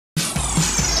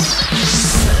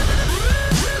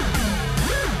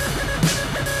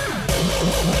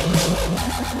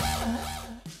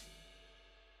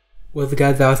What's up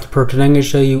guys, that's the Pro. Today I'm going to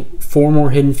show you 4 more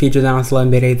hidden features on iOS 11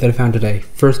 Beta 8 that I found today.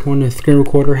 First one is screen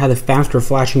recorder has a faster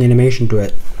flashing animation to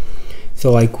it.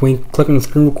 So like when you click on the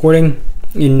screen recording,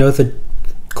 you notice it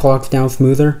clocks down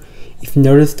smoother. If you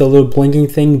notice the little blinking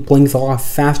thing blinks a lot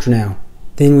faster now.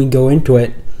 Then when you go into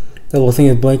it, the little thing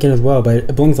is blinking as well, but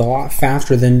it blinks a lot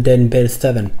faster than it did in Beta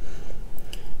 7.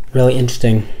 Really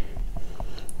interesting.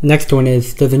 Next one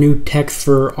is there's a new text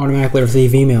for automatically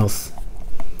receive emails.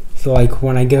 So like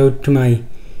when I go to my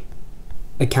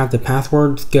account and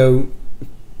passwords, go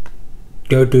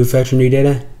to fetch new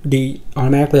data,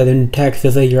 automatically the text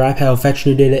says that your iPad will fetch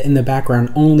new data in the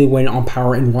background only when on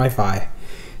power and Wi-Fi.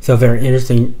 So very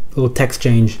interesting little text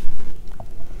change.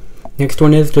 Next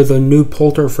one is there's a new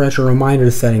pull to refresh or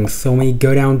reminders settings. So when you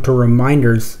go down to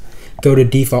reminders, go to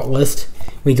default list.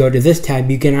 When you go to this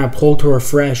tab, you can add pull to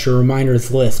refresh or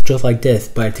reminders list just like this,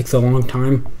 but it takes a long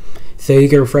time. So you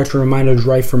can refresh your reminders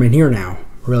right from in here now.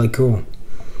 Really cool.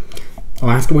 The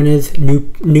last one is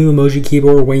new emoji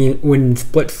keyboard when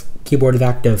split keyboard is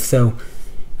active. So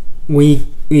we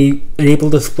enable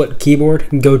the split keyboard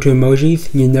and go to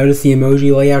emojis. You notice the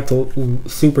emoji layout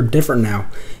is super different now.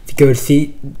 If you go to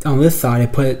see on this side, I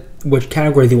put which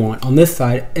categories you want. On this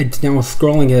side, it's now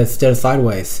scrolling instead of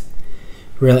sideways.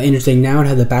 Really interesting. Now it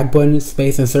has a back button,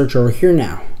 space, and search over here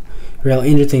now. Really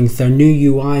interesting. So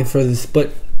new UI for the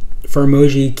split for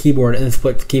emoji keyboard and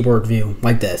split keyboard view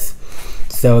like this.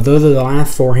 So those are the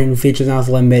last 4 hidden features on iOS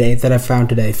 11 Beta 8 that I found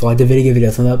today. So like the video, give it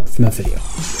a thumbs up for my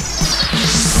video.